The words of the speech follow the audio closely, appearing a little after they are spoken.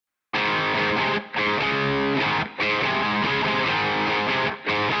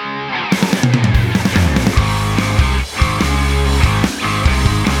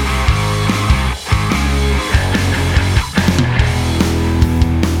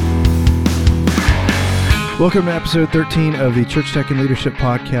Welcome to episode 13 of the Church Tech and Leadership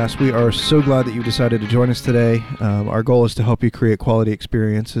Podcast. We are so glad that you decided to join us today. Our goal is to help you create quality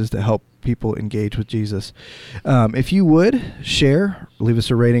experiences that help people engage with Jesus. If you would, share, leave us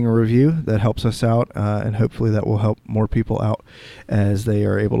a rating or review. That helps us out, and hopefully that will help more people out as they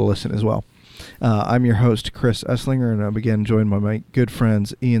are able to listen as well. I'm your host, Chris Esslinger, and I'm again joined by my good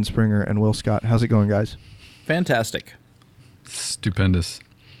friends, Ian Springer and Will Scott. How's it going, guys? Fantastic. Stupendous.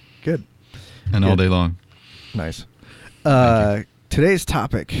 Good. And all day long. Nice. Today's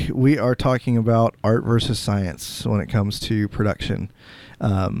topic, we are talking about art versus science when it comes to production.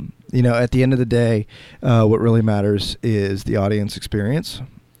 At the end of the day, what really matters is the audience experience.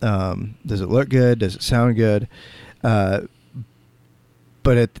 Does it look good? Does it sound good? But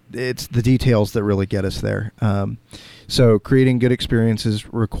it's the details that really get us there. So creating good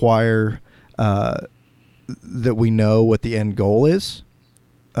experiences require that we know what the end goal is,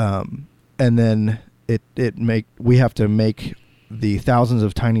 and then we have to make the thousands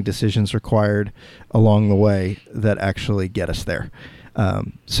of tiny decisions required along the way that actually get us there.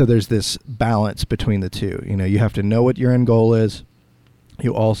 So there's this balance between the two. You have to know what your end goal is.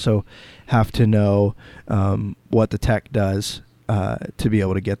 You also have to know what the tech does to be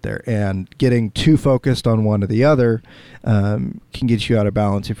able to get there. And getting too focused on one or the other can get you out of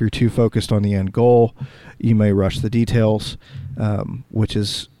balance. If you're too focused on the end goal, you may rush the details, which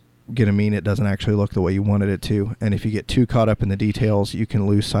is going to mean it doesn't actually look the way you wanted it to. And if you get too caught up in the details, you can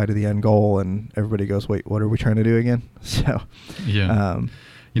lose sight of the end goal, and everybody goes, wait, what are we trying to do again? So,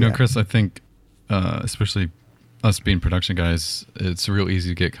 Chris, I think, especially us being production guys, it's real easy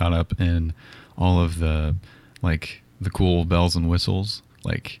to get caught up in all of the cool bells and whistles.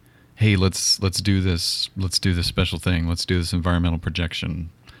 Like, hey, let's do this. Let's do this special thing. Let's do this environmental projection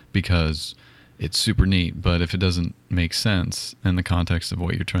because it's super neat, but if it doesn't make sense in the context of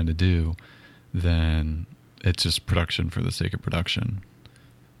what you're trying to do, then it's just production for the sake of production.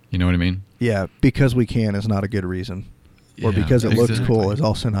 You know what I mean? Yeah, because we can is not a good reason. Or because it looks cool is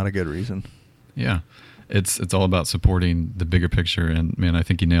also not a good reason. Yeah. It's all about supporting the bigger picture, and man, I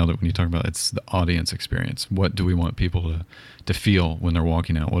think you nailed it when you talk about it's the audience experience. What do we want people to feel when they're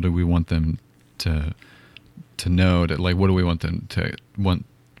walking out? What do we want them to know? What do we want them to want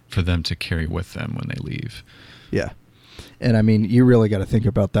for them to carry with them when they leave? Yeah. And I mean, you really got to think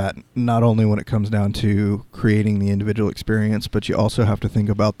about that, not only when it comes down to creating the individual experience, but you also have to think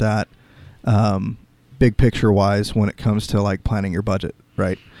about that big picture wise when it comes to planning your budget,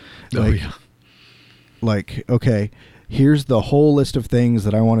 right? Okay, here's the whole list of things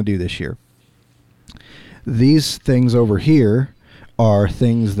that I want to do this year. These things over here are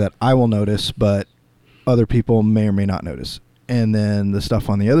things that I will notice, but other people may or may not notice. And then the stuff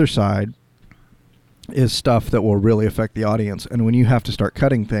on the other side is stuff that will really affect the audience. And when you have to start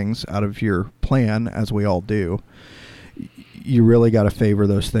cutting things out of your plan, as we all do, you really got to favor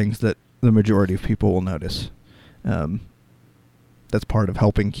those things that the majority of people will notice. That's part of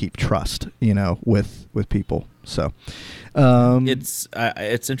helping keep trust, with people. So it's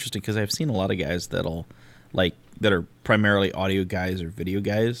interesting because I've seen a lot of guys that are primarily audio guys or video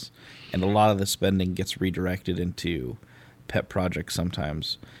guys, and a lot of the spending gets redirected into pet projects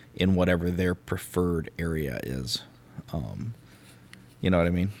sometimes in whatever their preferred area is. You know what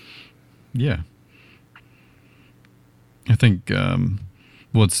I mean? Yeah. I think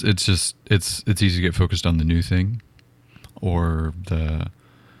it's easy to get focused on the new thing, or the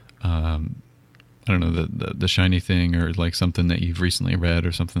the shiny thing, or something that you've recently read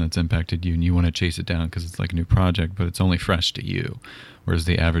or something that's impacted you, and you want to chase it down because it's like a new project, but it's only fresh to you. Whereas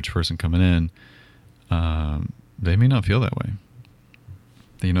the average person coming in, they may not feel that way.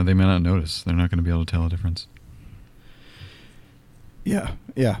 They may not notice. They're not going to be able to tell a difference. Yeah.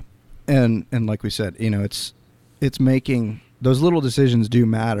 And like we said, it's making those little decisions do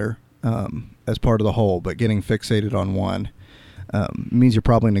matter as part of the whole, but getting fixated on one means you're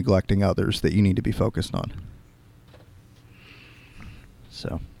probably neglecting others that you need to be focused on.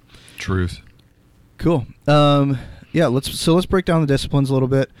 So, truth. Cool. Let's break down the disciplines a little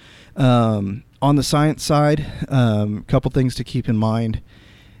bit. On the science side, a couple things to keep in mind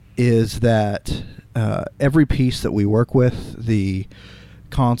is that every piece that we work with, the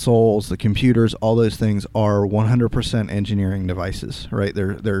consoles, the computers, all those things are 100% engineering devices, right?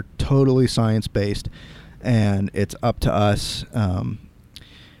 They're totally science-based, and it's up to us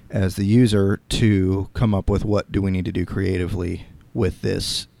as the user to come up with what do we need to do creatively with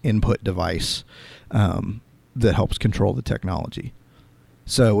this input device that helps control the technology.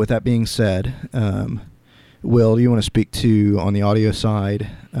 So with that being said, Will, do you want to speak to, on the audio side,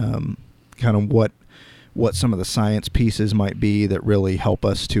 kind of what some of the science pieces might be that really help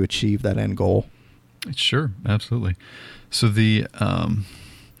us to achieve that end goal? Sure, absolutely. So the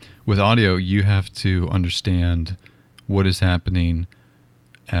with audio, you have to understand what is happening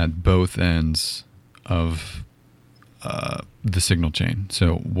at both ends of the signal chain.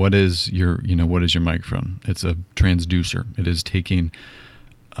 So what is your microphone? It's a transducer. It is taking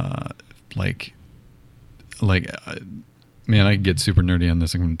man, I get super nerdy on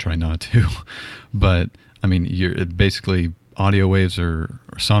this. I'm going to try not to, but I mean, basically audio waves or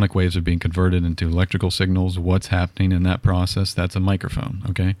sonic waves are being converted into electrical signals. What's happening in that process? That's a microphone,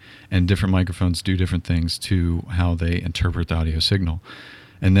 okay? And different microphones do different things to how they interpret the audio signal.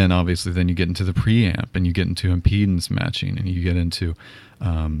 And then obviously then you get into the preamp and you get into impedance matching and you get into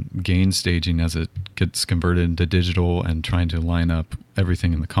gain staging as it gets converted into digital and trying to line up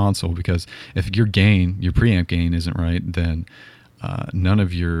everything in the console. Because if your preamp gain isn't right, then none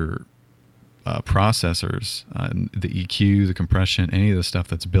of your processors, the EQ, the compression, any of the stuff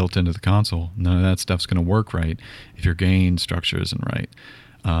that's built into the console, none of that stuff's going to work right if your gain structure isn't right.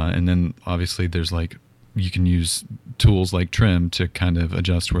 And then obviously there's you can use tools like Trim to kind of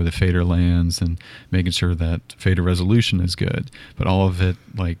adjust where the fader lands and making sure that fader resolution is good. But all of it,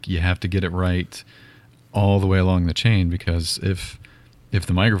 you have to get it right all the way along the chain, because if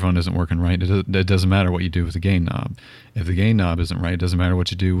the microphone isn't working right, it doesn't matter what you do with the gain knob. If the gain knob isn't right, it doesn't matter what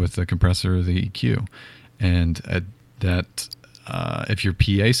you do with the compressor or the EQ. And if your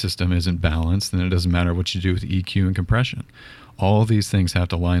PA system isn't balanced, then it doesn't matter what you do with the EQ and compression. All these things have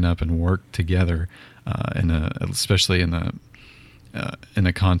to line up and work together, especially in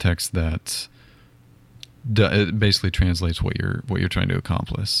a context that it basically translates what you're trying to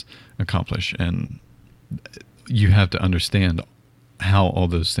accomplish, and you have to understand how all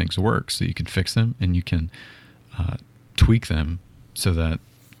those things work so you can fix them and you can tweak them so that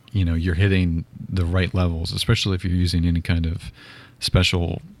you're hitting the right levels, especially if you're using any kind of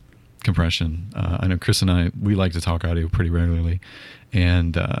special compression. I know Chris and we like to talk audio pretty regularly,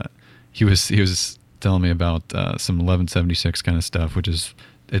 and he was telling me about some 1176 kind of stuff,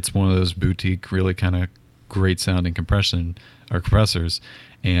 it's one of those boutique, really kind of great sounding compression or compressors,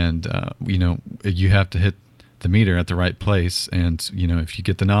 and you have to hit the meter at the right place, and if you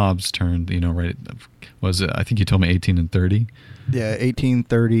get the knobs turned right, was it, I think you told me 18 and 30? Yeah, 18,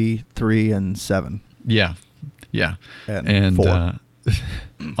 30, 3, and 7. Yeah and 4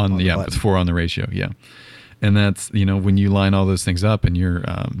 with 4 on the ratio, yeah. And that's when you line all those things up and your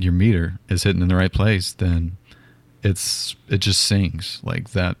meter is hitting in the right place, then it just sings.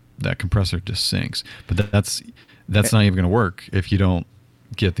 That compressor just sings. But that's not even going to work if you don't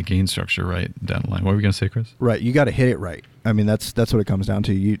get the gain structure right down the line. What were we going to say, Chris? Right, you got to hit it right. I mean, that's what it comes down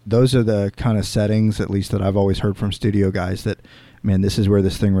to. Those are the kind of settings, at least that I've always heard from studio guys, that, man, this is where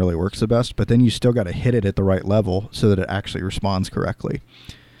this thing really works the best. But then you still got to hit it at the right level so that it actually responds correctly.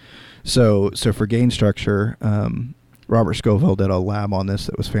 So for gain structure, Robert Scoville did a lab on this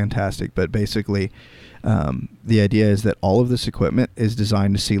that was fantastic. But basically, the idea is that all of this equipment is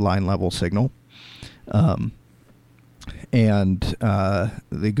designed to see line level signal. And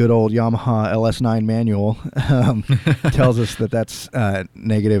the good old Yamaha LS9 manual tells us that that's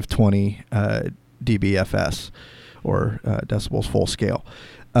negative 20 dBFS, or decibels full scale.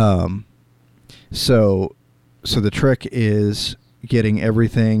 So the trick is getting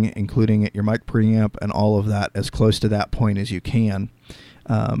everything, including your mic preamp and all of that, as close to that point as you can.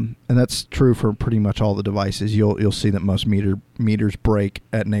 And that's true for pretty much all the devices. You'll see that most meters break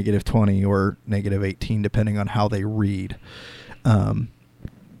at negative 20 or negative 18, depending on how they read. And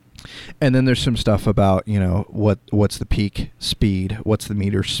then there's some stuff about, what's the peak speed? What's the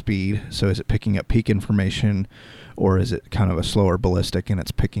meter speed? So is it picking up peak information, or is it kind of a slower ballistic and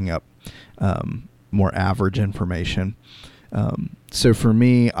it's picking up more average information? So for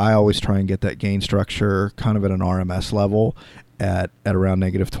me, I always try and get that gain structure kind of at an RMS level at around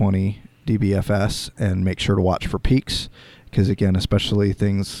negative 20 dBFS, and make sure to watch for peaks, because again, especially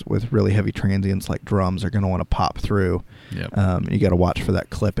things with really heavy transients like drums are going to want to pop through. Yep. You got to watch for that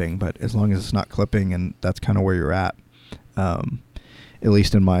clipping, but as long as it's not clipping, and that's kind of where you're at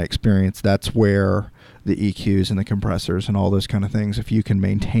least in my experience, that's where the EQs and the compressors and all those kind of things, if you can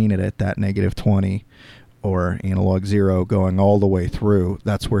maintain it at that negative 20 or analog 0 going all the way through,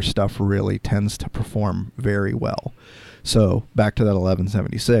 that's where stuff really tends to perform very well. So back to that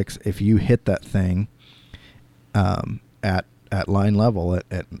 1176, if you hit that thing at line level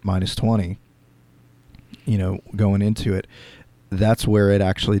at minus 20, going into it, that's where it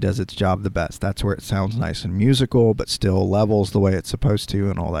actually does its job the best. That's where it sounds nice and musical, but still levels the way it's supposed to,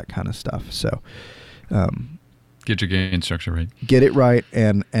 and all that kind of stuff. So get your gain structure right. Get it right,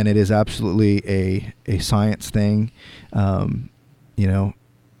 and it is absolutely a science thing.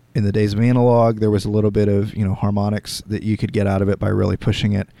 In the days of analog, there was a little bit of, harmonics that you could get out of it by really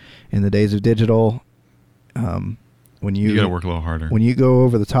pushing it. In the days of digital, when you got to work a little harder. When you go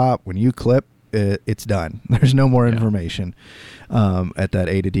over the top, when you clip, it's done. There's no more information at that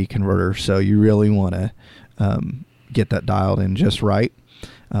A to D converter. So you really want to get that dialed in just right.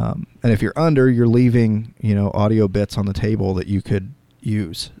 And if you're under, you're leaving, audio bits on the table that you could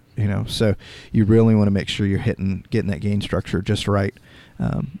use. So you really want to make sure you're getting that gain structure just right.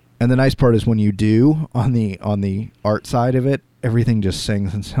 And the nice part is when you do on the art side of it, everything just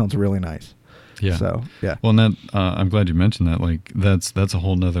sings and sounds really nice. Yeah. So yeah. Well, and I'm glad you mentioned that. Like that's a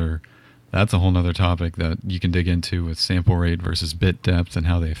whole nother topic that you can dig into with sample rate versus bit depth and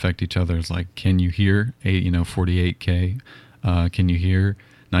how they affect each other. It's like, can you hear 48K? Can you hear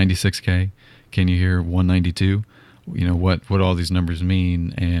 96K? Can you hear 192? What all these numbers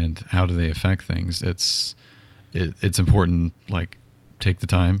mean and how do they affect things? It's important. Like, take the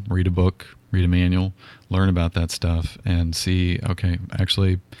time, read a book, read a manual, learn about that stuff, and see. Okay,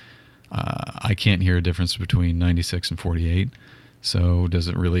 actually, I can't hear a difference between 96 and 48. So do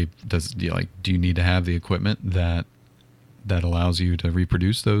you need to have the equipment that allows you to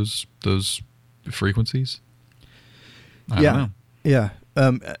reproduce those frequencies? I don't know. Yeah.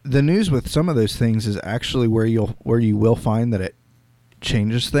 The news with some of those things is actually where you will find that it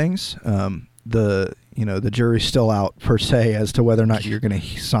changes things. The jury's still out per se as to whether or not you're going to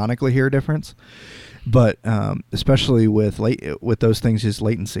sonically hear a difference, but especially with those things is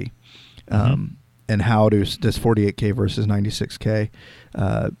latency. And how does 48K versus 96K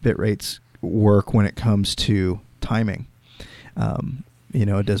bit rates work when it comes to timing?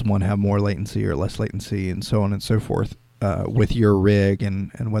 Does one have more latency or less latency, and so on and so forth with your rig,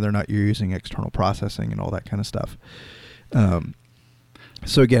 and whether or not you're using external processing and all that kind of stuff.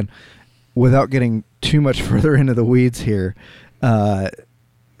 So again, without getting too much further into the weeds here,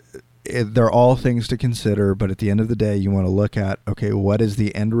 they're all things to consider, but at the end of the day, you want to look at, okay, what is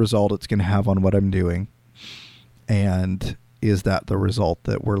the end result it's going to have on what I'm doing? And is that the result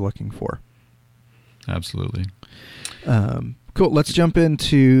that we're looking for? Absolutely. Cool. Let's jump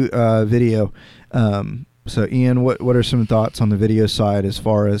into video. So Ian, what are some thoughts on the video side as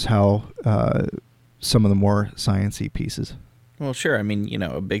far as how some of the more science-y pieces? Well, sure. I mean,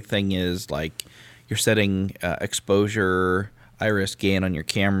 a big thing is like you're setting exposure, iris, gain on your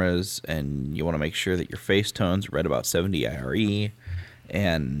cameras, and you want to make sure that your face tones are at about 70 IRE,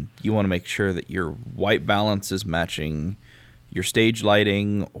 and you want to make sure that your white balance is matching your stage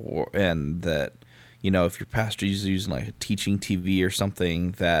lighting, and that, if your pastor is using like a teaching TV or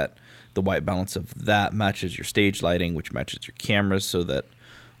something, that the white balance of that matches your stage lighting, which matches your cameras, so that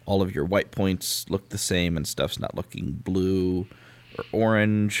all of your white points look the same and stuff's not looking blue or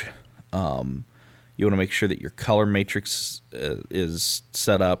orange. You want to make sure that your color matrix is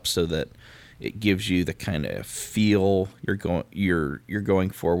set up so that it gives you the kind of feel you're going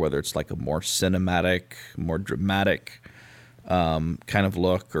for, whether it's like a more cinematic, more dramatic kind of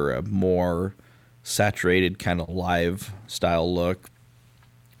look, or a more saturated kind of live style look.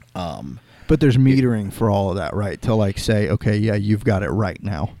 But there's metering for all of that, right? To like say, okay, yeah, you've got it right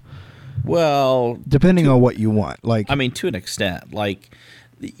now. Well, depending on what you want, like, I mean, to an extent, like,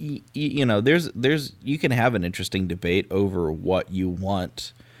 there's you can have an interesting debate over what you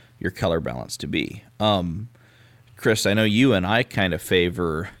want your color balance to be. Chris, I know you and I kind of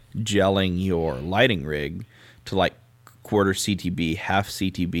favor gelling your lighting rig to like quarter CTB, half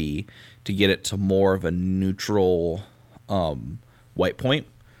CTB, to get it to more of a neutral white point,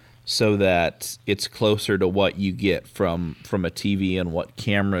 so that it's closer to what you get from a TV and what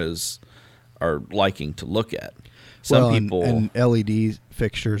cameras are liking to look at. Some people and LED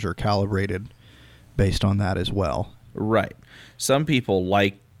fixtures are calibrated based on that as well. Right. Some people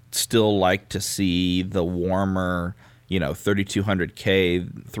still like to see the warmer,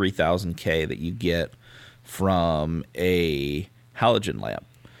 3200K, 3000K that you get from a halogen lamp.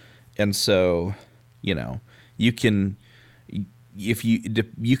 And so, you can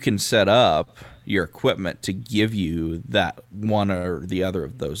set up your equipment to give you that one or the other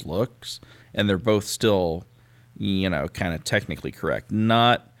of those looks, and they're both still, kind of technically correct.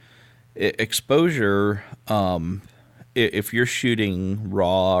 Not exposure. If you're shooting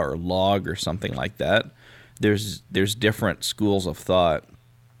raw or log or something like that, there's different schools of thought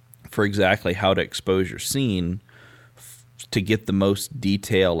for exactly how to expose your scene to get the most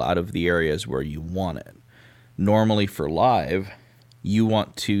detail out of the areas where you want it. Normally for live, you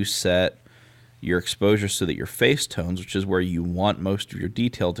want to set your exposure so that your face tones, which is where you want most of your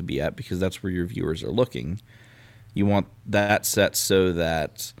detail to be at, because that's where your viewers are looking, you want that set so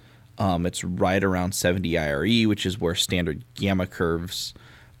that it's right around 70 IRE, which is where standard gamma curves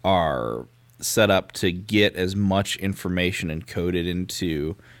are set up to get as much information encoded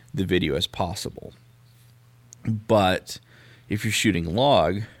into the video as possible. But if you're shooting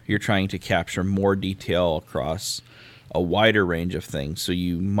log, you're trying to capture more detail across a wider range of things, so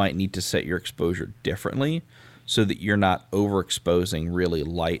you might need to set your exposure differently so that you're not overexposing really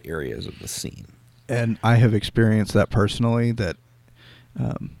light areas of the scene. And I have experienced that personally, that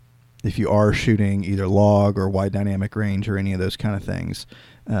if you are shooting either log or wide dynamic range or any of those kind of things,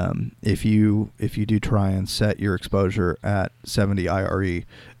 if you do try and set your exposure at 70 IRE,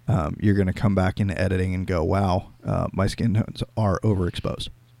 you're going to come back into editing and go, wow, my skin tones are overexposed.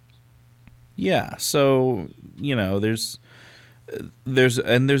 Yeah, so there's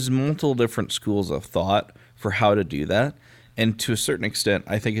multiple different schools of thought for how to do that, and to a certain extent,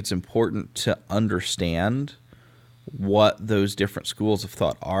 I think it's important to understand what those different schools of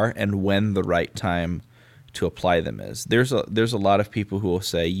thought are and when the right time to apply them is. There's a lot of people who will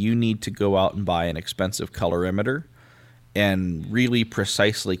say you need to go out and buy an expensive colorimeter and really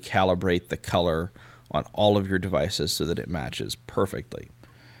precisely calibrate the color on all of your devices so that it matches perfectly.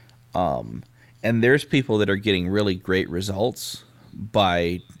 And there's people that are getting really great results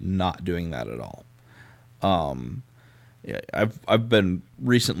by not doing that at all. I've been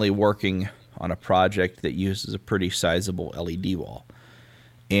recently working on a project that uses a pretty sizable LED wall,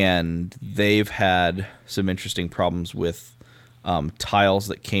 and they've had some interesting problems with tiles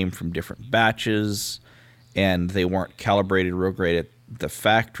that came from different batches, and they weren't calibrated real great at the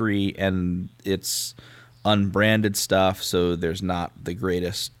factory, and it's unbranded stuff, so there's not the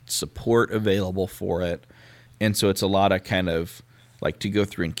greatest support available for it. And so it's a lot of kind of like, to go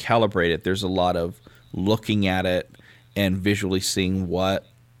through and calibrate it, there's a lot of looking at it and visually seeing what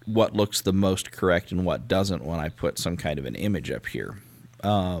looks the most correct and what doesn't when I put some kind of an image up here.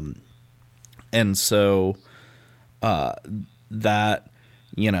 And so that,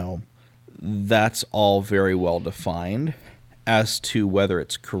 that's all very well defined as to whether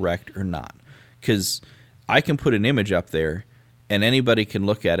it's correct or not. Because I can put an image up there and anybody can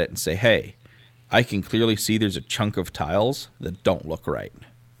look at it and say, hey, I can clearly see there's a chunk of tiles that don't look right.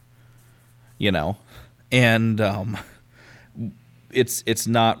 And it's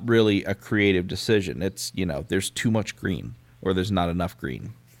not really a creative decision. It's, there's too much green or there's not enough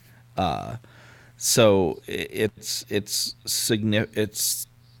green. So it's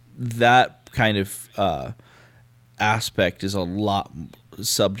that kind of aspect is a lot less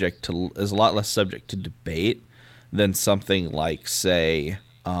subject to debate than something like, say,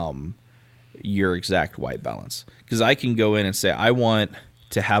 your exact white balance. Because I can go in and say, I want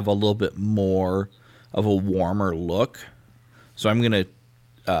to have a little bit more of a warmer look, so I'm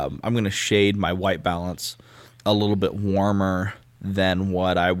gonna shade my white balance a little bit warmer than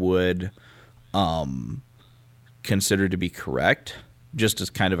what I would consider to be correct, just as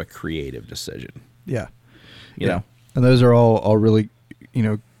kind of a creative decision. Yeah. You know? And those are all really,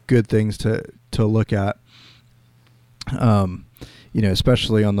 good things to look at.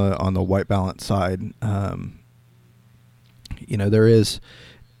 Especially on the white balance side.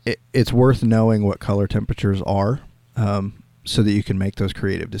 It's worth knowing what color temperatures are, so that you can make those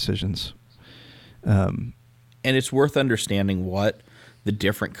creative decisions. And it's worth understanding what the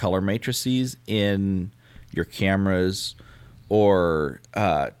different color matrices in your cameras, or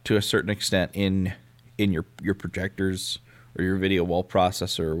to a certain extent in your projectors or your video wall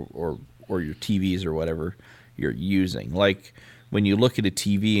processor or your TVs or whatever you're using. Like when you look at a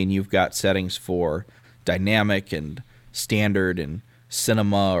TV and you've got settings for dynamic and standard and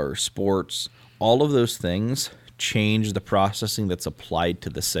cinema or sports, all of those things change the processing that's applied to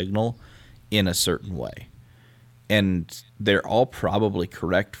the signal in a certain way. And they're all probably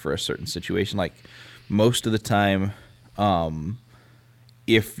correct for a certain situation. Like most of the time,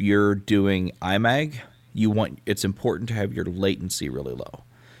 if you're doing IMAG, it's important to have your latency really low.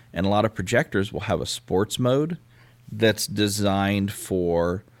 And a lot of projectors will have a sports mode that's designed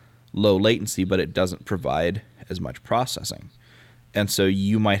for low latency, but it doesn't provide as much processing. And so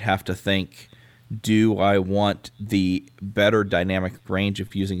you might have to think, do I want the better dynamic range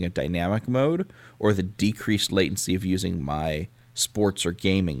of using a dynamic mode, or the decreased latency of using my sports or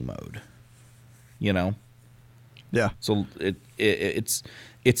gaming mode? Yeah. So it's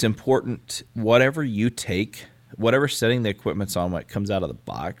important, whatever you take, whatever setting the equipment's on when it comes out of the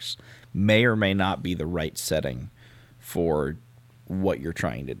box, may or may not be the right setting for what you're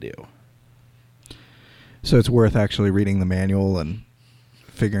trying to do. So it's worth actually reading the manual and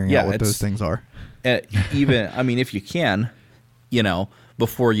figuring out what those things are. Even, if you can,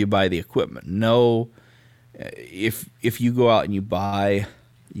 before you buy the equipment, know if you go out and you buy,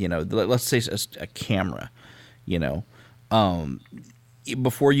 let's say a camera,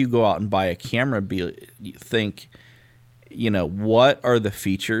 before you go out and buy a camera, think, what are the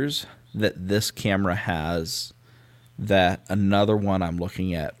features that this camera has that another one I'm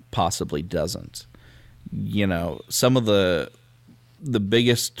looking at possibly doesn't? Some of the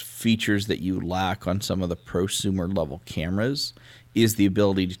biggest features that you lack on some of the prosumer level cameras is the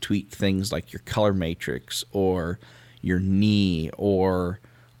ability to tweak things like your color matrix or your knee, or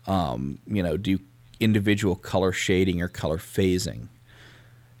do individual color shading or color phasing.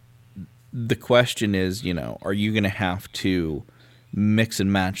 The question is, are you going to have to mix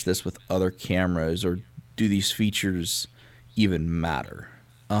and match this with other cameras, or do these features even matter?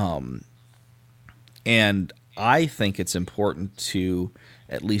 And I think it's important to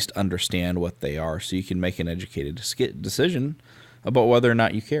at least understand what they are so you can make an educated decision about whether or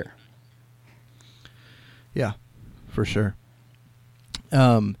not you care. Yeah, for sure.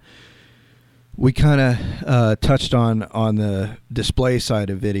 We kind of touched on the display side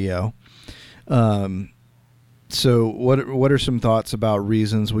of video. So what are some thoughts about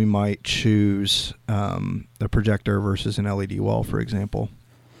reasons we might choose a projector versus an LED wall, for example?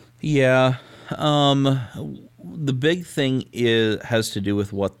 Yeah. The big thing has to do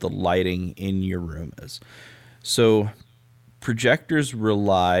with what the lighting in your room is. So projectors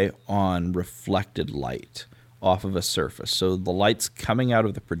rely on reflected light off of a surface. So the light's coming out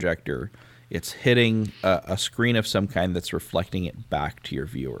of the projector, it's hitting a screen of some kind that's reflecting it back to your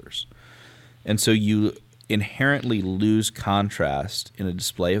viewers. And so you inherently lose contrast in a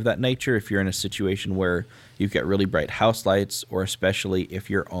display of that nature if you're in a situation where you've got really bright house lights, or especially if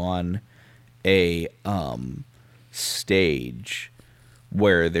you're on a stage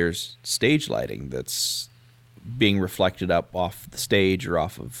where there's stage lighting that's being reflected up off the stage or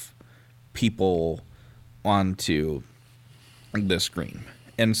off of people onto the screen.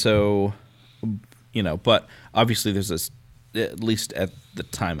 And so, but obviously there's this, at least at the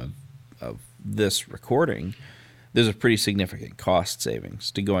time of this recording, there's a pretty significant cost savings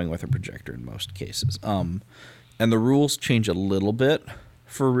to going with a projector in most cases. And the rules change a little bit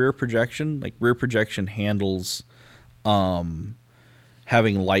for rear projection. Like rear projection handles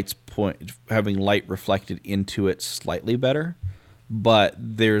having light reflected into it slightly better, but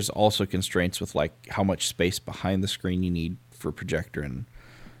there's also constraints with like how much space behind the screen you need for projector and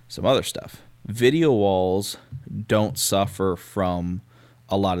some other stuff. Video walls don't suffer from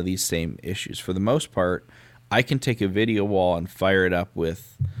a lot of these same issues. For the most part, I can take a video wall and fire it up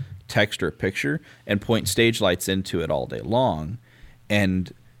with text or a picture and point stage lights into it all day long,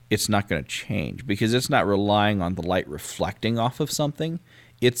 and it's not going to change because it's not relying on the light reflecting off of something.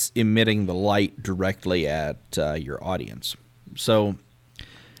 It's emitting the light directly at your audience. So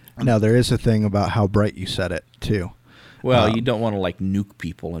now there is a thing about how bright you set it too. Well, you don't want to like nuke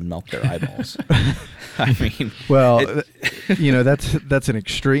people and melt their eyeballs. I mean, well, that's an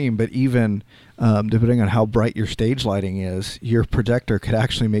extreme. But even depending on how bright your stage lighting is, your projector could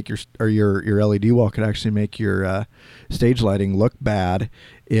actually make your LED wall could actually make your stage lighting look bad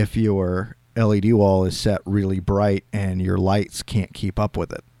if your LED wall is set really bright and your lights can't keep up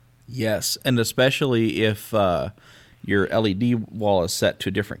with it. Yes, and especially if your LED wall is set to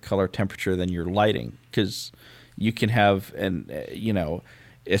a different color temperature than your lighting, because you can have a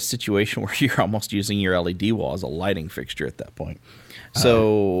situation where you're almost using your LED wall as a lighting fixture at that point.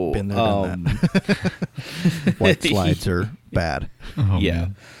 So been there, done that. White slides are bad. Oh, yeah.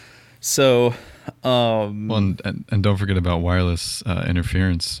 Man. So and don't forget about wireless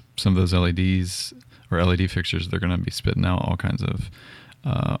interference. Some of those LEDs or LED fixtures, they're going to be spitting out all kinds of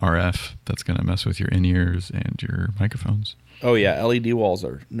RF that's going to mess with your in-ears and your microphones. Oh yeah, LED walls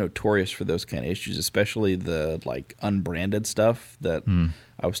are notorious for those kind of issues, especially the like unbranded stuff that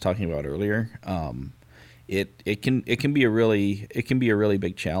I was talking about earlier. It can be a really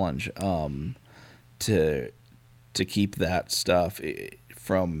big challenge to keep that stuff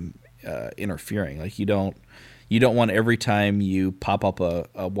from interfering. Like you don't want every time you pop up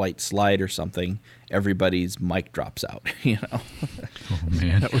a white slide or something, everybody's mic drops out. Oh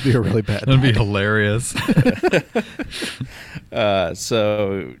man, that would be a really bad. That'd be hilarious.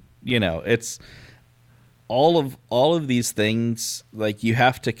 So it's all of these things. Like you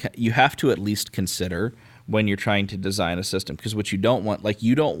have to at least consider when you're trying to design a system, because what you don't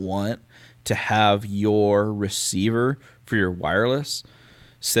want to have your receiver for your wireless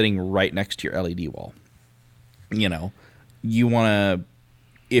sitting right next to your LED wall. You want to,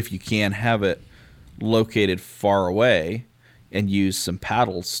 if you can, have it located far away and use some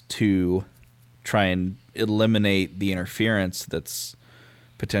paddles to try and eliminate the interference that's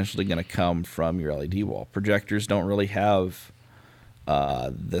potentially going to come from your LED wall. Projectors don't really have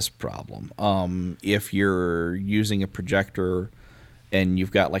this problem. If you're using a projector and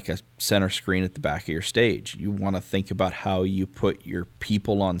you've got like a center screen at the back of your stage. You want to think about how you put your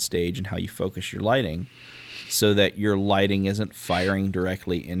people on stage and how you focus your lighting so that your lighting isn't firing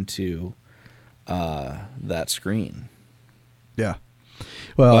directly into that screen. Yeah.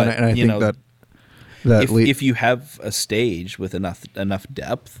 Well, But, and I you think know, that if you have a stage with enough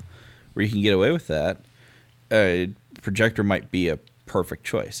depth where you can get away with that, a projector might be a perfect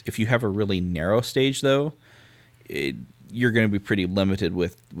choice. If you have a really narrow stage, though, you're going to be pretty limited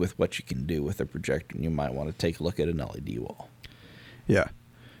with what you can do with a projector, and you might want to take a look at an LED wall. Yeah,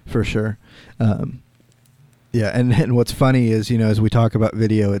 for sure. Yeah, and what's funny is, as we talk about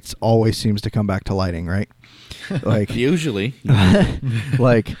video, it always seems to come back to lighting, right? Like Usually.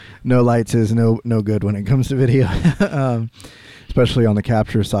 like no lights is no good when it comes to video, especially on the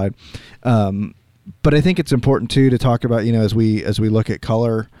capture side. But I think it's important too to talk about, as we look at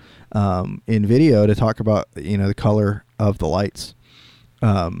color in video, to talk about the color of the lights,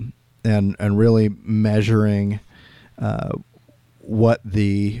 and really measuring what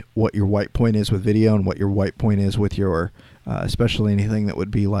your white point is with video and what your white point is with your especially anything that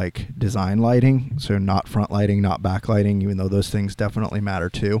would be like design lighting, so not front lighting, not back lighting, even though those things definitely matter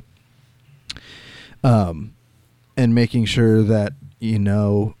too. And making sure that you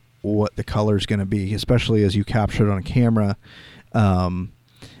know what the color is going to be, especially as you capture it on a camera.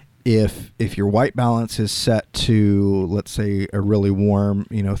 If your white balance is set to, let's say, a really warm,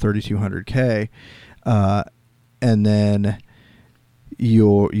 3200K, and then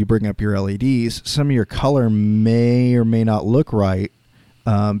you bring up your LEDs, some of your color may or may not look right,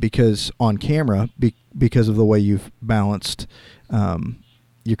 because on camera, because of the way you've balanced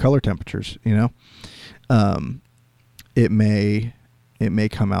your color temperatures, it may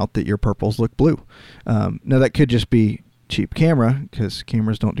come out that your purples look blue. Now that could just be cheap camera, because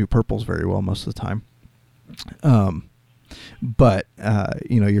cameras don't do purples very well most of the time. But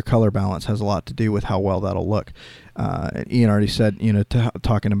your color balance has a lot to do with how well that'll look. Ian already said,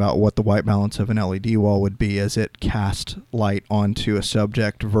 talking about what the white balance of an LED wall would be as it casts light onto a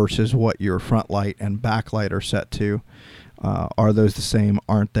subject versus what your front light and back light are set to. Are those the same?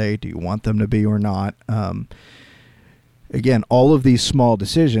 Aren't they? Do you want them to be or not? Again, all of these small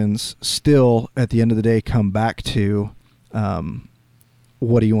decisions still, at the end of the day, come back to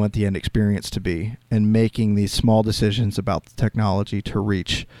what do you want the end experience to be, and making these small decisions about the technology to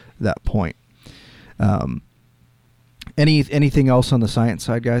reach that point. Anything else on the science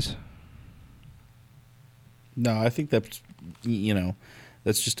side, guys? No, I think that's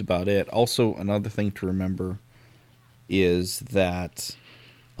just about it. Also, another thing to remember is that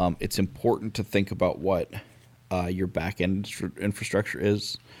it's important to think about what your back-end infrastructure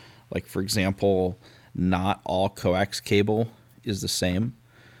is. Like, for example, not all coax cable is the same.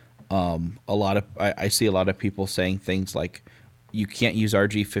 I see a lot of people saying things like, you can't use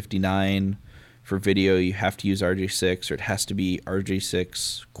RG59 for video, you have to use RG6, or it has to be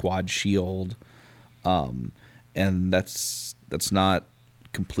RG6 quad shield. And that's not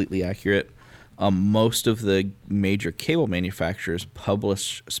completely accurate. Most of the major cable manufacturers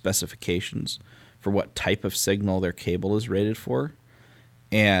publish specifications for what type of signal their cable is rated for,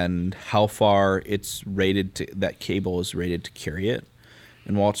 and how far that cable is rated to carry it.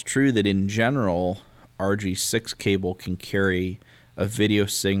 And while it's true that in general RG6 cable can carry a video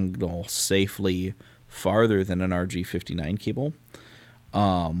signal safely farther than an RG59 cable,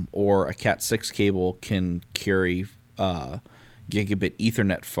 or a Cat6 cable can carry gigabit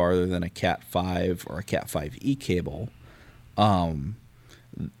Ethernet farther than a Cat5 or a Cat5e cable,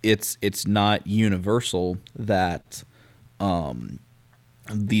 it's not universal that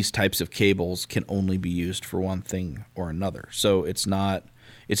these types of cables can only be used for one thing or another. So it's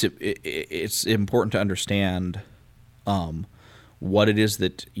important to understand what it is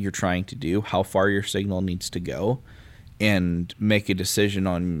that you're trying to do, how far your signal needs to go, and make a decision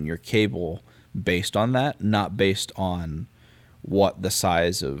on your cable based on that, not based on what the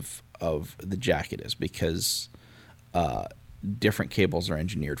size of the jacket is, because different cables are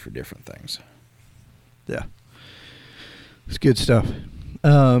engineered for different things. Yeah. It's good stuff.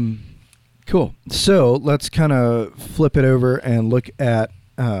 Cool. So let's kind of flip it over and look at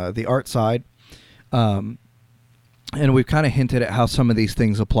the art side. And we've kind of hinted at how some of these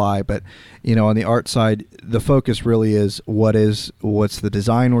things apply, but on the art side, the focus really is what's the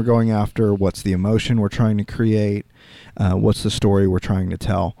design we're going after, what's the emotion we're trying to create, what's the story we're trying to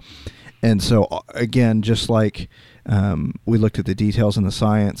tell. And so again, just like we looked at the details and the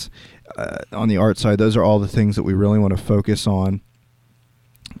science, on the art side, those are all the things that we really want to focus on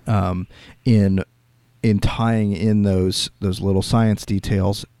in tying in those little science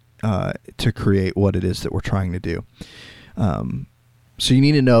details to create what it is that we're trying to do. So you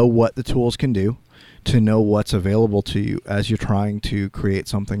need to know what the tools can do, to know what's available to you as you're trying to create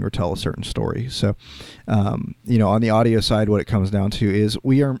something or tell a certain story. So, on the audio side, what it comes down to is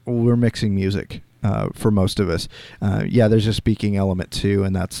we're mixing music for most of us. There's a speaking element too,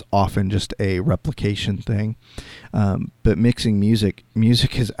 and that's often just a replication thing. But mixing music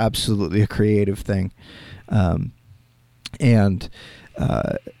is absolutely a creative thing. So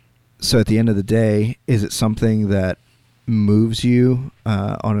at the end of the day, is it something that moves you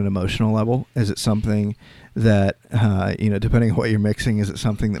on an emotional level? Is it something that, depending on what you're mixing, is it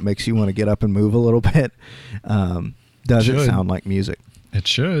something that makes you want to get up and move a little bit? Does it sound like music? It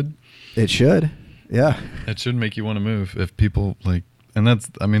should. It should. Yeah. It should make you want to move. If people and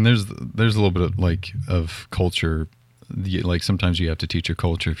there's a little bit of culture. Like sometimes you have to teach your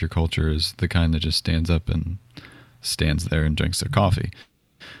culture if your culture is the kind that just stands up and stands there and drinks their coffee.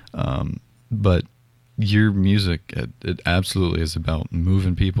 But your music, it absolutely is about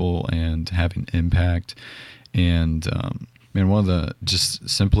moving people and having impact. And one of the just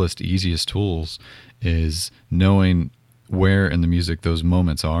simplest, easiest tools is knowing where in the music those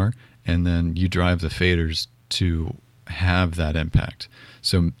moments are, and then you drive the faders to have that impact.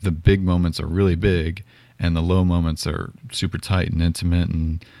 So the big moments are really big, and the low moments are super tight and intimate,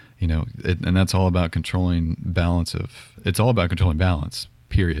 and and that's all about controlling balance. It's all about controlling balance,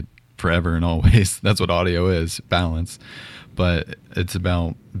 period, forever and always. That's what audio is, balance. But it's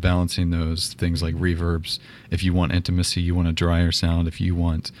about balancing those things like reverbs. If you want intimacy, you want a drier sound. If you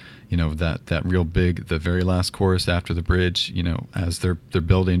want, that real big, the very last chorus after the bridge, as they're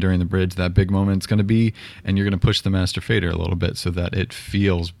building during the bridge, that big moment it's going to be, and you're going to push the master fader a little bit so that it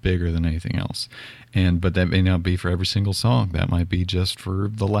feels bigger than anything else. But that may not be for every single song. That might be just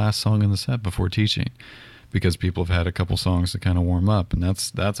for the last song in the set before teaching, because people have had a couple songs to kind of warm up, and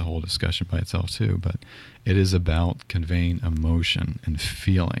that's a whole discussion by itself too. But it is about conveying emotion and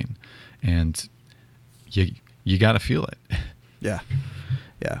feeling, and you got to feel it. Yeah.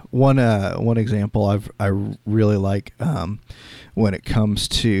 One example I really like when it comes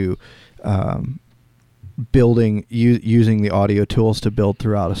to building using the audio tools to build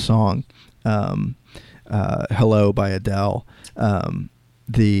throughout a song. Hello by Adele.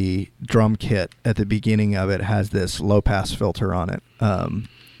 The drum kit at the beginning of it has this low pass filter on it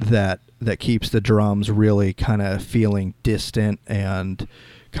that keeps the drums really kind of feeling distant and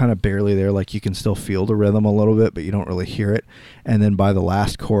kind of barely there. Like you can still feel the rhythm a little bit, but you don't really hear it. And then by the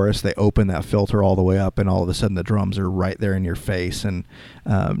last chorus, they open that filter all the way up, and all of a sudden the drums are right there in your face, and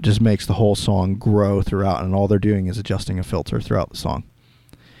just makes the whole song grow throughout. And all they're doing is adjusting a filter throughout the song.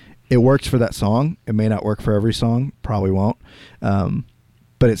 It works for that song. It may not work for every song. Probably won't.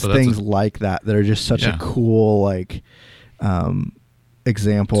 But it's things like that are just such a cool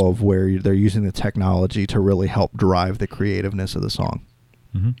example of where they're using the technology to really help drive the creativeness of the song.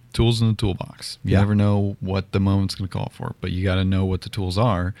 Mm-hmm. Tools in the toolbox. You never know what the moment's going to call for, but you got to know what the tools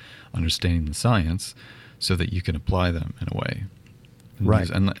are, understanding the science, so that you can apply them in a way. Right.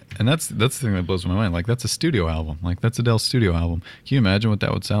 And that's the thing that blows my mind. Like, that's a studio album. Like, that's Adele's studio album. Can you imagine what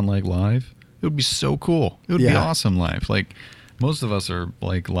that would sound like live? It would be so cool. It would be awesome live. Like, most of us are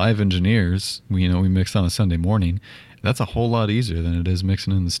like live engineers. We mix on a Sunday morning. That's a whole lot easier than it is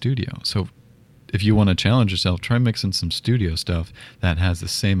mixing in the studio. So if you want to challenge yourself, try mixing some studio stuff that has the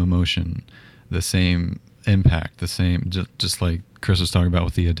same emotion, the same impact, the same, just like Chris was talking about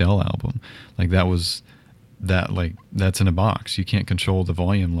with the Adele album. Like that's in a box. You can't control the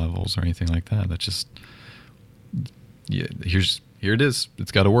volume levels or anything like that. That's just, here it is.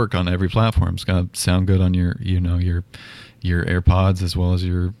 It's got to work on every platform. It's got to sound good on your AirPods as well as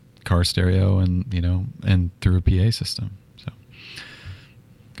your car stereo, and through a PA system. So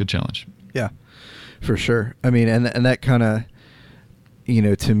good challenge. Yeah, for sure. I mean, and that kind of,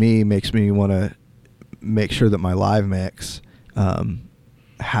 to me makes me want to make sure that my live mix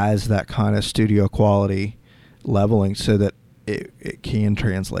has that kind of studio quality leveling, so that it can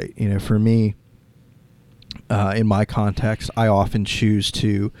translate. For me, in my context, I often choose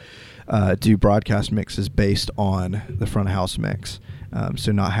to do broadcast mixes based on the front of house mix,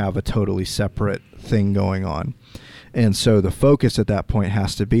 so not have a totally separate thing going on. And so the focus at that point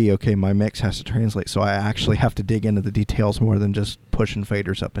has to be, okay, my mix has to translate, so I actually have to dig into the details more than just pushing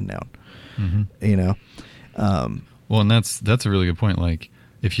faders up and down. Mm-hmm. Well, and that's a really good point. Like,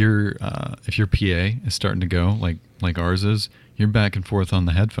 if your PA is starting to go like ours is, you're back and forth on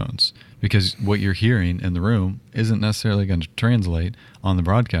the headphones, because what you're hearing in the room isn't necessarily going to translate on the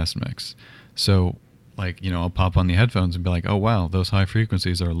broadcast mix. So, I'll pop on the headphones and be like, oh wow, those high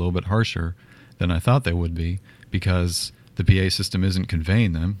frequencies are a little bit harsher than I thought they would be, because the PA system isn't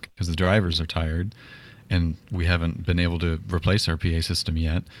conveying them, because the drivers are tired. and we haven't been able to replace our PA system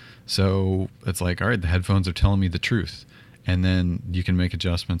yet. So it's like, all right, the headphones are telling me the truth. And then you can make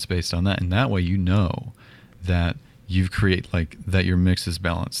adjustments based on that. And that way, you know that you've create like that your mix is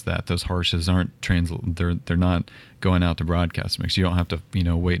balanced, that those harshes aren't they're not going out to broadcast mix. You don't have to,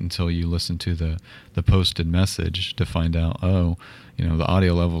 wait until you listen to the posted message to find out, the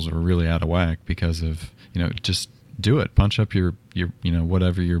audio levels are really out of whack because of, just do it. Punch up your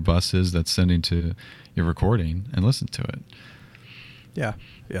whatever your bus is that's sending to your recording and listen to it. Yeah,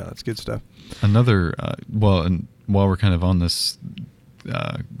 that's good stuff. Another, and while we're kind of on this,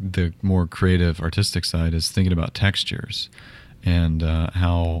 the more creative, artistic side is thinking about textures and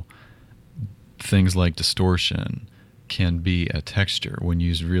how things like distortion can be a texture when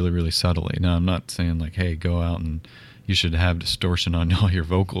used really, really subtly. Now, I'm not saying like, hey, go out and you should have distortion on all your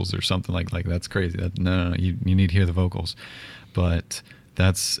vocals or something like that's crazy. No, you need to hear the vocals. But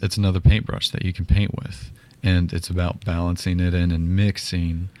it's another paintbrush that you can paint with. And it's about balancing it in and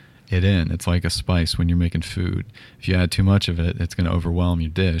mixing it in. It's like a spice when you're making food. If you add too much of it, it's going to overwhelm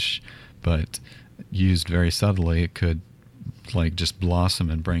your dish. But used very subtly, it could like just blossom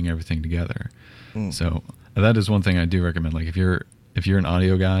and bring everything together. So that is one thing I do recommend. Like if you're an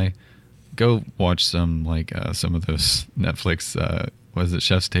audio guy, go watch some of those Netflix, was it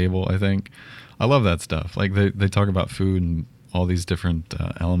Chef's Table, I think. I love that stuff. Like they talk about food and all these different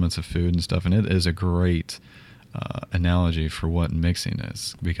elements of food and stuff, and it is a great analogy for what mixing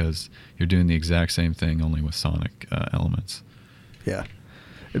is, because you're doing the exact same thing only with sonic elements. Yeah,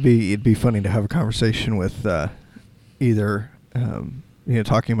 it'd be funny to have a conversation with either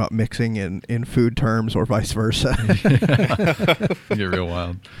talking about mixing in food terms or vice versa. Get real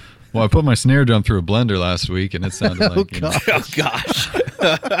wild. Well, I put my snare drum through a blender last week, and it sounded like oh gosh.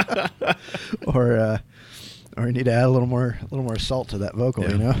 Or you need to add a little more salt to that vocal,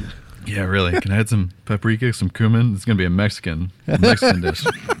 Yeah, really. Can I add some paprika, some cumin? It's gonna be a Mexican dish.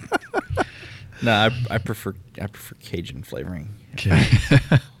 No, I prefer Cajun flavoring. Okay.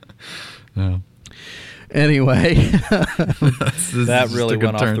 No. Anyway, that really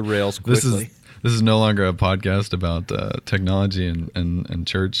went off the rails quickly. This is no longer a podcast about technology and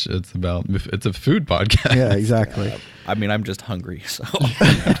church. It's a food podcast. Yeah, exactly. I'm just hungry, so.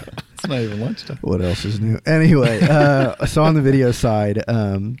 It's not even lunchtime. What else is new? Anyway, so on the video side,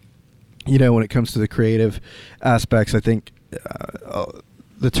 when it comes to the creative aspects, I think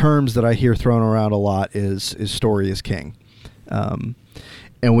the terms that I hear thrown around a lot is story is king. And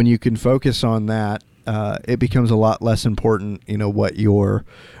when you can focus on that, it becomes a lot less important, what your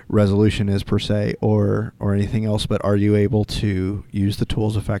resolution is per se or anything else, but are you able to use the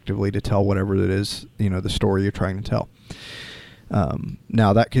tools effectively to tell whatever it is, the story you're trying to tell.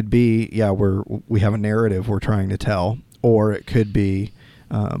 Now that could be, we have a narrative we're trying to tell, or it could be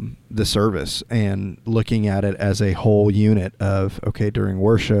the service and looking at it as a whole unit of, okay, during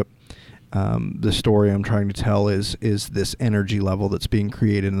worship, the story I'm trying to tell is this energy level that's being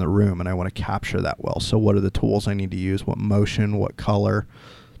created in the room, and I want to capture that well. So what are the tools I need to use? What motion, what color,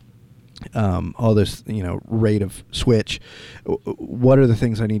 all this, rate of switch. What are the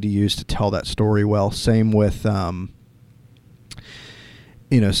things I need to use to tell that story well? Same with, same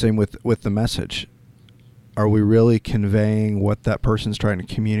with the message. Are we really conveying what that person's trying to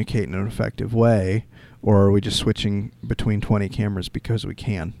communicate in an effective way, or are we just switching between 20 cameras because we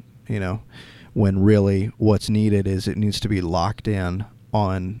can? When really what's needed is it needs to be locked in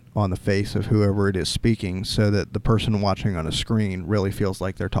on the face of whoever it is speaking, so that the person watching on a screen really feels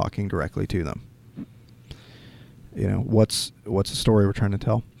like they're talking directly to them. What's the story we're trying to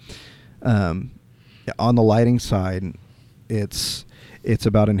tell? On the lighting side, it's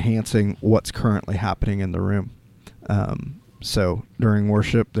about enhancing what's currently happening in the room. So during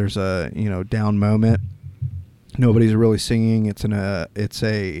worship, there's a down moment. Nobody's really singing. It's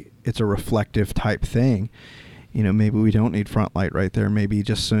a reflective type thing. Maybe we don't need front light right there. Maybe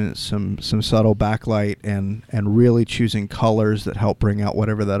just some subtle backlight and really choosing colors that help bring out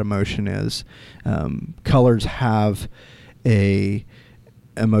whatever that emotion is. Colors have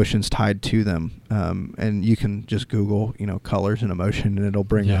emotions tied to them, and you can just Google colors and emotion, and it'll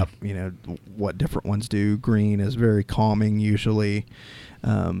bring up what different ones do. Green is very calming usually.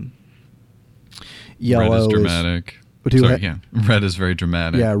 Yellow red is dramatic. Red is very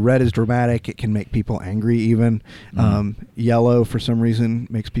dramatic. Yeah, red is dramatic. It can make people angry even. Yellow, for some reason,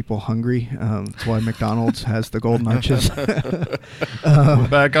 makes people hungry. That's why McDonald's has the golden arches. We're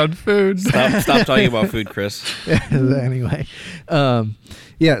back on food. Stop talking about food, Chris. Anyway,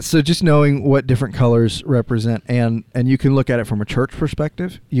 Yeah, so just knowing what different colors represent, and you can look at it from a church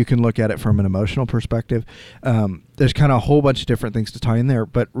perspective. You can look at it from an emotional perspective. There's kind of a whole bunch of different things to tie in there,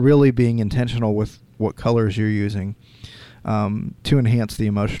 but really being intentional with what colors you're using to enhance the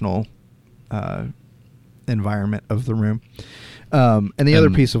emotional environment of the room. And the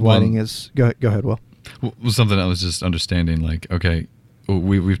other piece of lighting is go ahead, Will. Was something I was just understanding. Like, okay,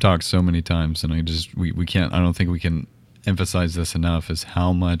 we've talked so many times, and we can't. I don't think we can emphasize this enough, is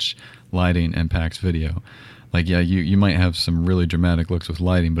how much lighting impacts video. Like, yeah, you might have some really dramatic looks with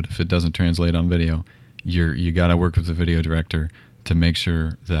lighting, but if it doesn't translate on video, you got to work with the video director to make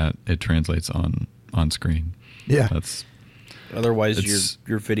sure that it translates on screen. Yeah, otherwise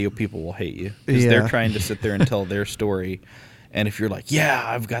your video people will hate you because they're trying to sit there and tell their story. And if you're like, yeah,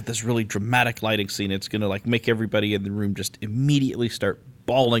 I've got this really dramatic lighting scene, it's going to like make everybody in the room just immediately start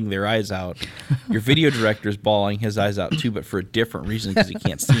bawling their eyes out. Your video director's bawling his eyes out too, but for a different reason because he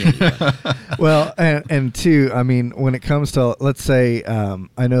can't see anyone. Well, and two, I mean, when it comes to, let's say,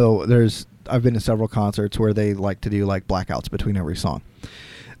 I know I've been to several concerts where they like to do like blackouts between every song.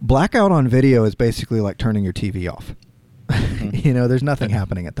 Blackout on video is basically like turning your TV off. Mm-hmm. There's nothing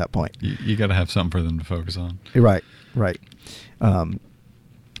happening at that point. You got to have something for them to focus on. Right.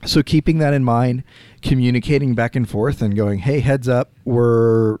 So keeping that in mind, communicating back and forth and going, hey, heads up,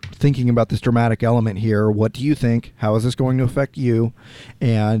 we're thinking about this dramatic element here. What do you think? How is this going to affect you?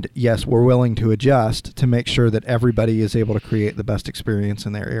 And yes, we're willing to adjust to make sure that everybody is able to create the best experience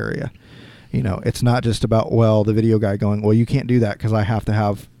in their area. It's not just about, the video guy going, well, you can't do that because I have to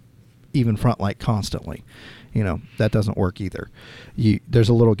have even front light constantly. That doesn't work either. There's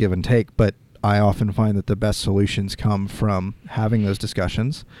a little give and take, but I often find that the best solutions come from having those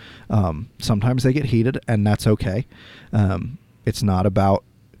discussions. Sometimes they get heated, and that's okay. It's not about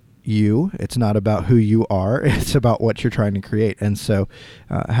you. It's not about who you are. It's about what you're trying to create. And so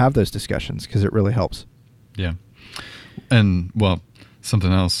have those discussions because it really helps. Yeah. And,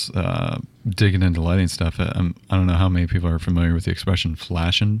 something else, digging into lighting stuff, I don't know how many people are familiar with the expression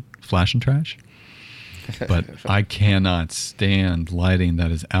flash and trash. But I cannot stand lighting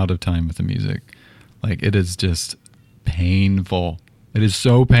that is out of time with the music. Like, it is just painful. It is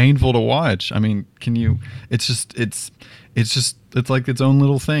so painful to watch. I mean, it's like its own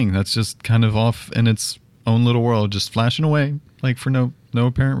little thing that's just kind of off in its own little world, just flashing away, like for no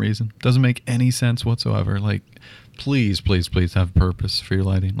apparent reason. Doesn't make any sense whatsoever. Like, please have purpose for your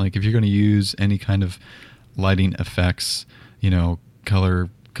lighting. Like, if you're going to use any kind of lighting effects,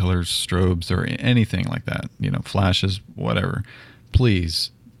 colors, strobes, or anything like that, flashes, whatever,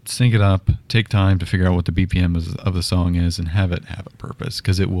 please sync it up, take time to figure out what the BPM of the song is, and have it have a purpose,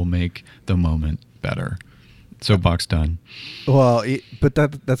 because it will make the moment better. Soapbox done. Well, but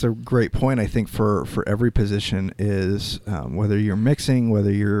that's a great point. I think for every position is whether you're mixing,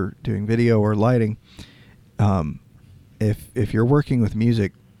 whether you're doing video or lighting, if you're working with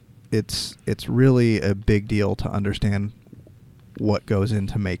music, it's really a big deal to understand what goes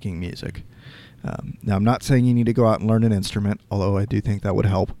into making music. Now, I'm not saying you need to go out and learn an instrument, although I do think that would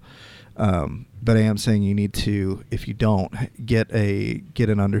help. But I am saying you need to, if you don't, get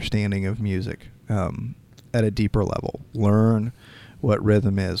an understanding of music at a deeper level. Learn what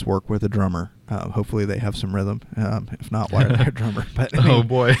rhythm is. Work with a drummer. Hopefully they have some rhythm. If not, why are they a drummer? But oh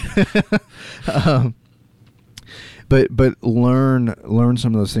boy. But learn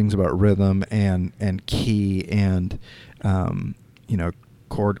some of those things about rhythm and key and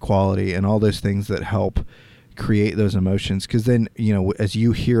chord quality and all those things that help create those emotions, because then as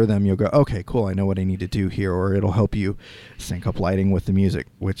you hear them, you'll go, okay, cool, I know what I need to do here. Or it'll help you sync up lighting with the music,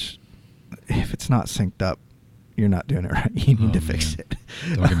 which if it's not synced up, you're not doing it right. You need to fix it.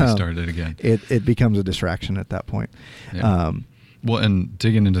 Don't get me started again. It becomes a distraction at that point. Yeah. And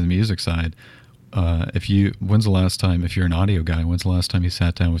digging into the music side, when's the last time, if you're an audio guy, when's the last time you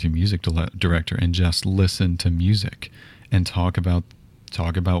sat down with your music director and just listened to music and talk about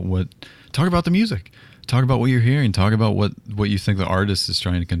the music, talk about what you're hearing, talk about what you think the artist is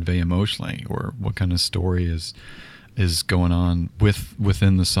trying to convey emotionally, or what kind of story is going on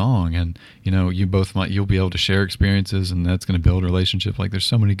within the song. And you'll be able to share experiences, and that's going to build a relationship. Like, there's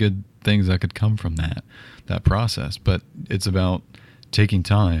so many good things that could come from that process, but it's about taking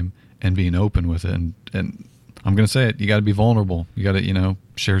time and being open with it. And I'm going to say it, you got to be vulnerable. You got to,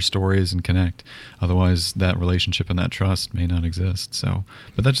 share stories and connect. Otherwise, that relationship and that trust may not exist. So,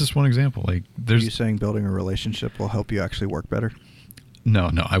 but that's just one example. Like, are you saying building a relationship will help you actually work better?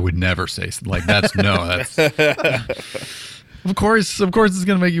 No, I would never say like that's no. That's of course it's going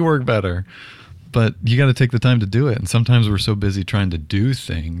to make you work better, but you got to take the time to do it. And sometimes we're so busy trying to do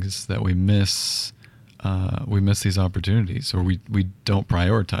things that we miss we miss these opportunities, or we don't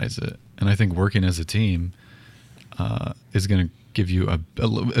prioritize it. And I think working as a team is going to give you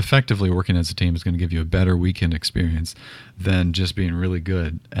effectively working as a team is going to give you a better weekend experience than just being really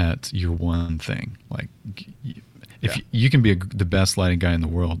good at your one thing. Like, if you can be the best lighting guy in the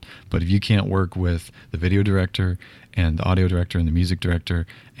world, but if you can't work with the video director and the audio director and the music director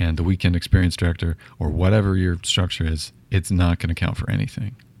and the weekend experience director or whatever your structure is, it's not going to count for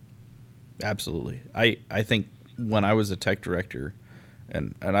anything. Absolutely. I think when I was a tech director,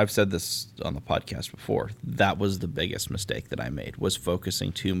 and I've said this on the podcast before, that was the biggest mistake that I made, was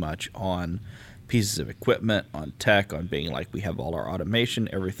focusing too much on pieces of equipment, on tech, on being like, we have all our automation,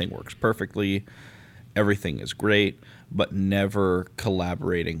 everything works perfectly, everything is great, but never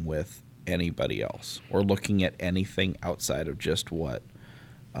collaborating with anybody else or looking at anything outside of just what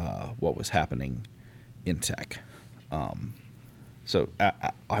was happening in tech. So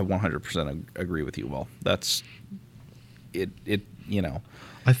I 100% agree with you, Will. That's it. You know,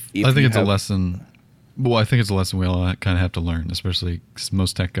 I think it's a lesson. Well, I think it's a lesson we all kind of have to learn, especially because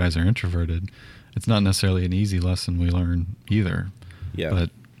most tech guys are introverted. It's not necessarily an easy lesson we learn either. Yeah. But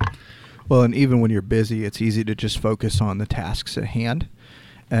well, and even when you're busy, it's easy to just focus on the tasks at hand.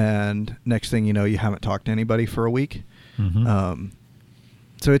 And next thing you know, you haven't talked to anybody for a week. mm-hmm.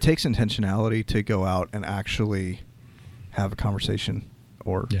 So it takes intentionality to go out and actually have a conversation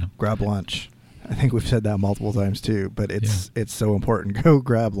or grab lunch. I think we've said that multiple times too, but it's so important. Go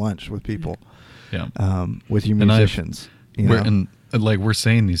grab lunch with people. Yeah. With your musicians. We're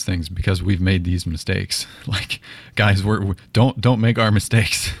saying these things because we've made these mistakes. Like, guys, don't make our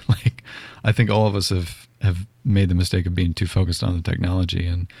mistakes. Like, I think all of us have made the mistake of being too focused on the technology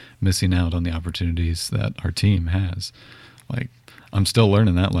and missing out on the opportunities that our team has. Like, I'm still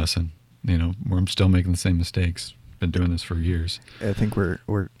learning that lesson, where I'm still making the same mistakes. Been doing this for years. I think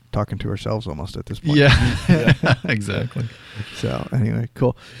we're talking to ourselves almost at this point. Yeah. Exactly. So anyway,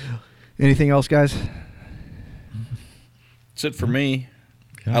 cool. Anything else, guys? That's it for me.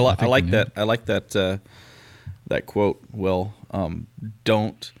 Yeah, I like that. I like that quote, Will.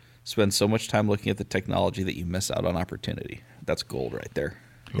 Don't spend so much time looking at the technology that you miss out on opportunity. That's gold right there.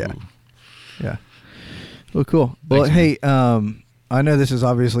 Yeah. Ooh. Yeah. Well, cool. Well, hey, I know this has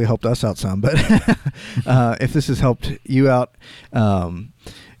obviously helped us out some, but if this has helped you out,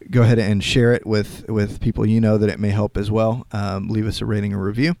 go ahead and share it with people that it may help as well. Leave us a rating or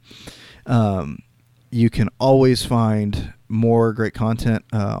review. You can always find more great content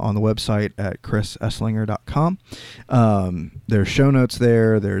on the website at chrisesslinger.com. There's show notes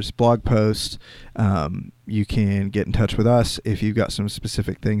there. There's blog posts. You can get in touch with us if you've got some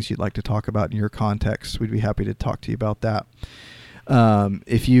specific things you'd like to talk about in your context. We'd be happy to talk to you about that.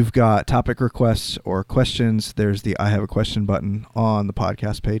 If you've got topic requests or questions, there's the I Have a Question button on the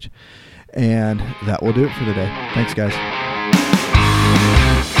podcast page. And that will do it for today. Thanks, guys.